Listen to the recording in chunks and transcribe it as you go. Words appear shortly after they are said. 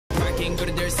Ooh.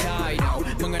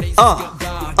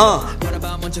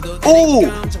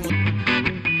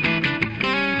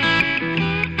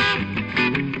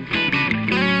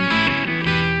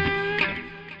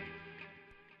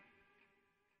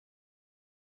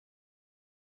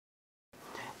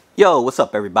 Yo, what's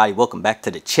up everybody? Welcome back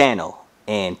to the channel.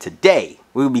 And today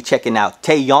we will be checking out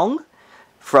Taeyong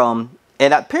from,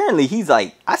 and apparently he's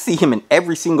like, I see him in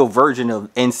every single version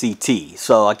of NCT.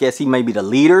 So I guess he may be the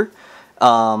leader.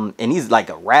 And he's like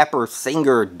a rapper,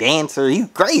 singer, dancer. He's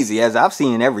crazy, as I've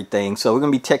seen in everything. So we're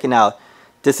going to be checking out,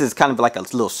 this is kind of like a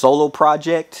little solo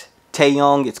project.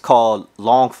 Taeyong, it's called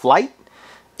Long Flight.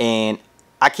 And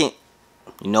I can't,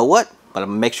 you know what? But I'm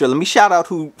going to make sure, let me shout out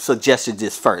who suggested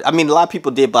this first. I mean, a lot of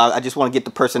people did, but I just want to get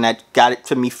the person that got it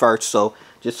to me first. So,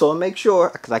 just so I make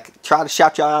sure, because I try to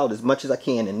shout y'all out as much as I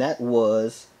can. And that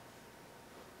was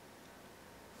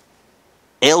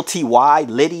LTY,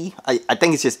 Liddy. I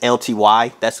think it's just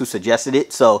LTY. That's who suggested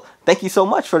it. So, thank you so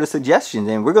much for the suggestions.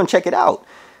 And we're going to check it out.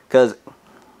 Because,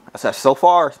 so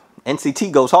far,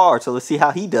 NCT goes hard. So, let's see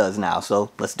how he does now.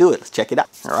 So, let's do it. Let's check it out.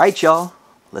 All right, y'all.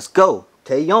 Let's go.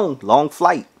 Taeyong, Long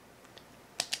Flight.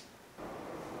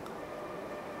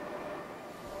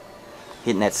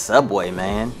 Hitting that subway,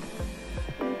 man.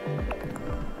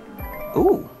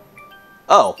 Ooh.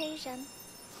 Oh.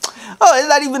 Oh, it's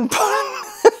not even...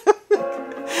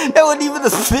 That wasn't even the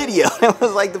video. That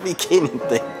was like the beginning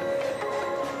thing.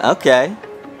 Okay.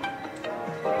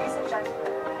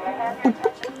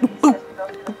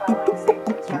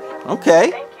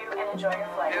 Okay.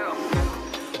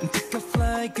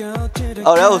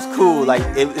 Oh, that was cool. Like,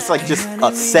 it's like just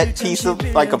a set piece of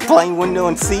like a plane window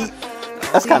and seat.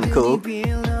 That's kind of cool.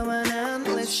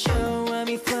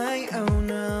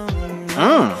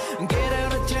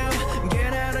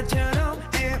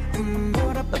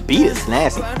 The beat is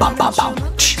nasty. Bum, bum, bum.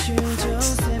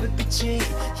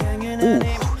 Ooh.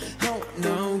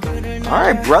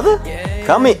 Alright, brother.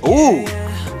 Come in. Ooh.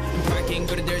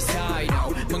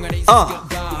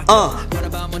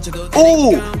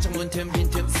 Ooh.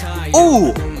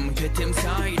 Ooh.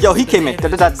 Yo, he came in.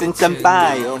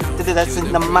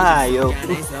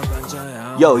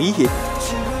 Yo, he hit.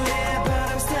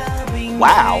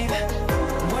 Wow.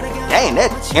 Dang,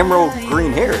 that emerald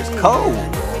green hair is cold.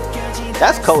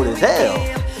 That's cold as hell.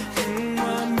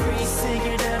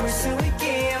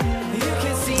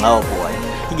 Oh boy.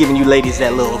 He giving you ladies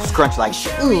that little scrunch like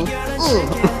Ooh.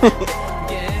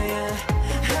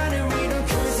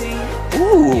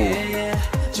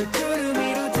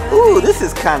 Ooh, this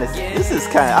is kind of,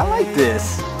 I like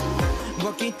this.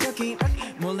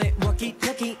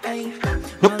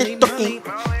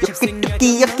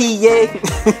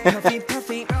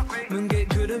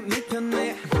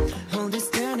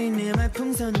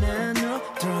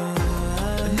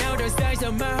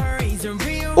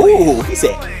 Ooh, he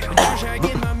said,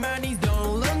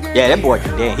 yeah, that boy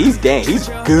can dance. He's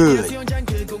good.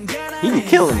 He be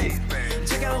killing it.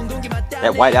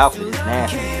 That white outfit is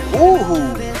nasty.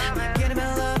 Ooh.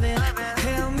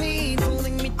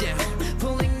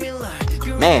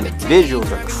 Man, the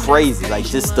visuals are crazy. Like,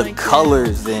 just the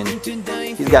colors, and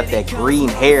he's got that green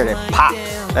hair that pops.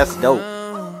 That's dope.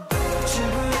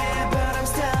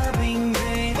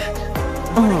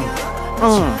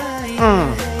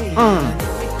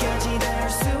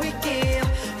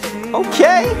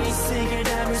 Okay.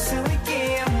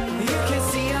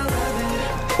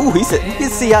 Ooh, he said, you can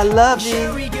see I love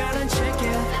you.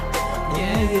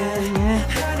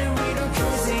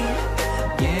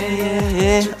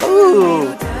 Yeah.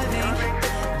 Ooh.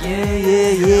 Yeah.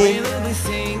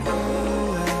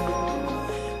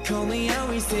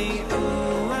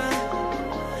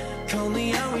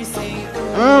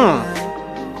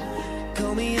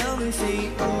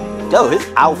 Yo, his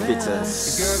outfits are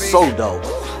so dope.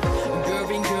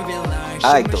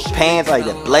 I like those pants, I like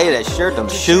that blazer, that shirt, them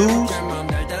shoes.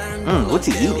 What's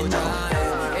he eating though?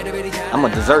 I'm a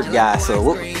dessert guy, so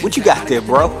what you got there,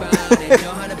 bro?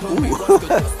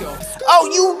 Oh,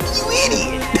 you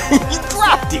idiot! You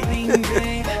dropped it.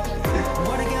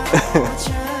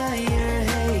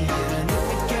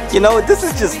 You know what? This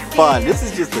is just fun. This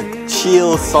is just a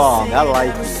chill song. I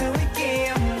like it.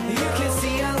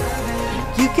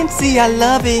 You can see I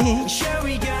love it.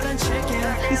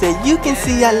 He said, you can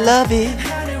see I love it.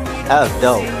 That was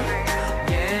dope.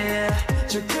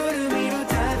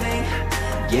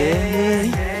 Yeah.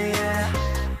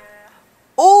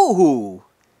 Ooh,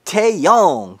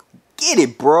 Taeyong. Get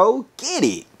it, bro. Get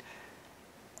it.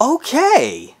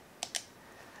 Okay.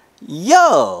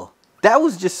 Yo, that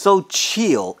was just so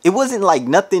chill. It wasn't like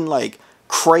nothing like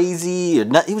crazy or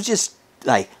nothing. It was just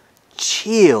like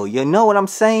chill. You know what I'm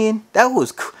saying? That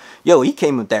was, Yo, he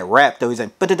came with that rap though. He's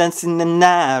like, but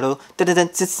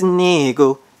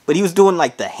he was doing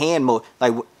like the hand mode.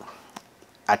 Like,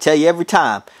 I tell you every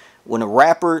time, when a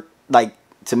rapper, like,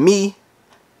 to me,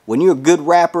 when you're a good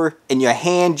rapper and your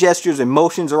hand gestures and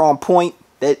motions are on point,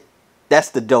 that's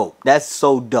the dope. That's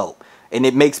so dope. And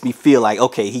it makes me feel like,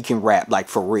 okay, he can rap, like,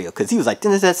 for real. Because he was like, that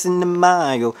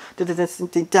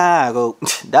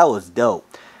was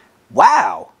dope.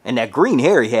 Wow. And that green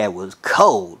hair he had was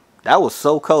cold. That was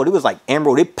so cold. It was like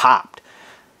emerald. It popped.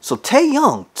 So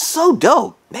Taeyong, so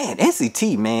dope. Man,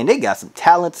 NCT, man, they got some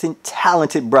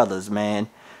talented brothers, man.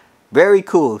 Very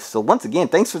cool. So once again,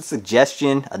 thanks for the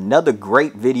suggestion. Another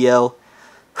great video.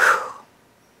 Whew.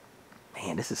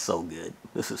 Man, this is so good.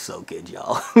 This is so good,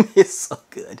 y'all. It's so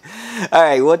good. All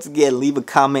right, once again, leave a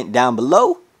comment down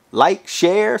below. Like,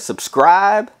 share,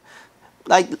 subscribe.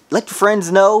 Like, let your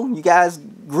friends know. You guys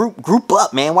group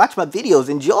up, man. Watch my videos.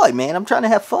 Enjoy, man. I'm trying to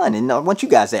have fun, and I want you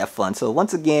guys to have fun. So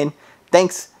once again,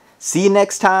 thanks. See you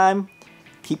next time.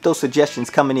 Keep those suggestions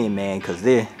coming in, man, because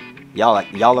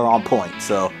y'all are on point.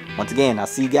 So once again, I'll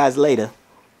see you guys later.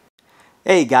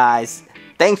 Hey guys,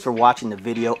 thanks for watching the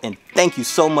video, and thank you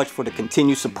so much for the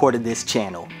continued support of this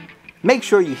channel. Make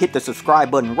sure you hit the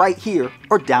subscribe button right here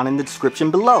or down in the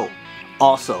description below.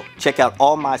 Also, check out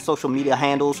all my social media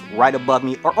handles right above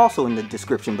me or also in the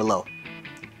description below.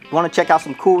 Want to check out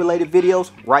some cool related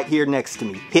videos? Right here next to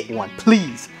me. Hit one,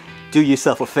 please. Do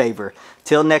yourself a favor.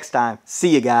 Till next time, see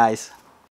you guys.